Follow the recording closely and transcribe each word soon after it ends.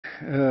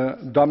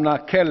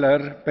Doamna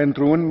Keller,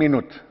 pentru un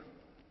minut.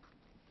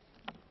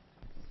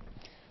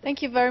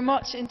 Thank you very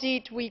much.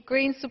 Indeed, we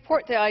Greens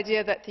support the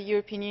idea that the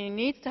European Union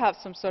needs to have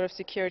some sort of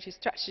security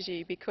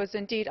strategy because,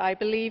 indeed, I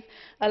believe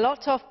a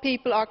lot of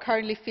people are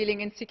currently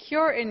feeling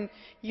insecure in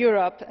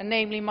Europe,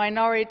 namely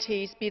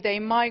minorities, be they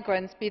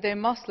migrants, be they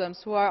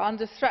Muslims, who are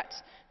under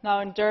threat now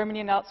in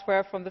Germany and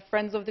elsewhere from the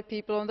Friends of the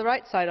People on the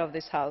right side of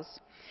this House.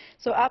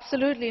 So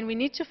absolutely, and we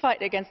need to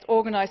fight against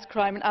organised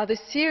crime and other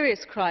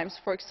serious crimes,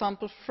 for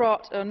example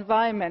fraud or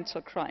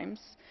environmental crimes.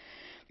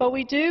 But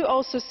we do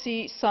also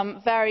see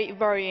some very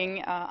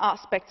worrying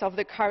aspects of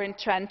the current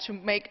trend to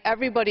make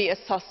everybody a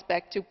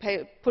suspect, to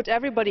put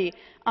everybody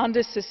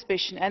under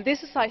suspicion. And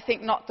this is, I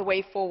think, not the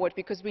way forward,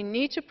 because we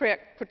need to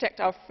protect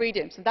our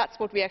freedoms, and that's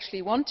what we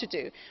actually want to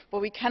do.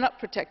 But we cannot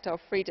protect our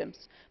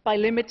freedoms by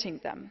limiting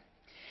them.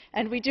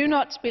 And we do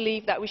not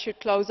believe that we should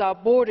close our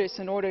borders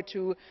in order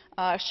to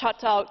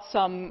shut out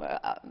some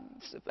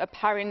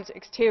apparent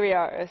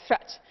exterior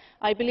threat.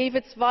 I believe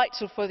it's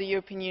vital for the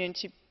European Union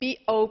to be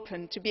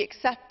open, to be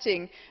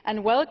accepting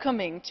and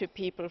welcoming to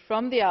people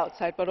from the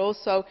outside, but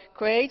also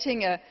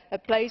creating a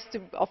place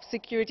of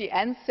security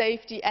and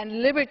safety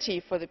and liberty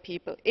for the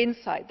people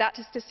inside. That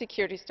is the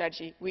security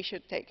strategy we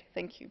should take.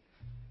 Thank you.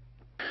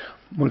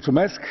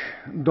 Mulțumesc.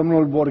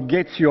 Domnul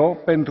Borghezio,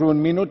 pentru un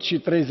minut și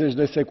 30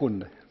 de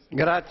secunde.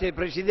 Grazie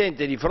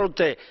Presidente, di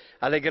fronte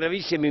alle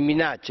gravissime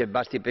minacce,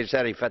 basti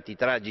pensare ai fatti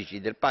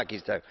tragici del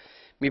Pakistan,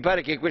 mi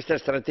pare che questa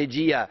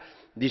strategia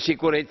di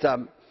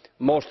sicurezza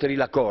mostri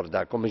la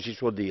corda, come si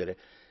suol dire.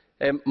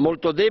 È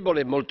molto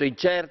debole, molto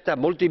incerta,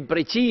 molto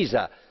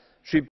imprecisa sui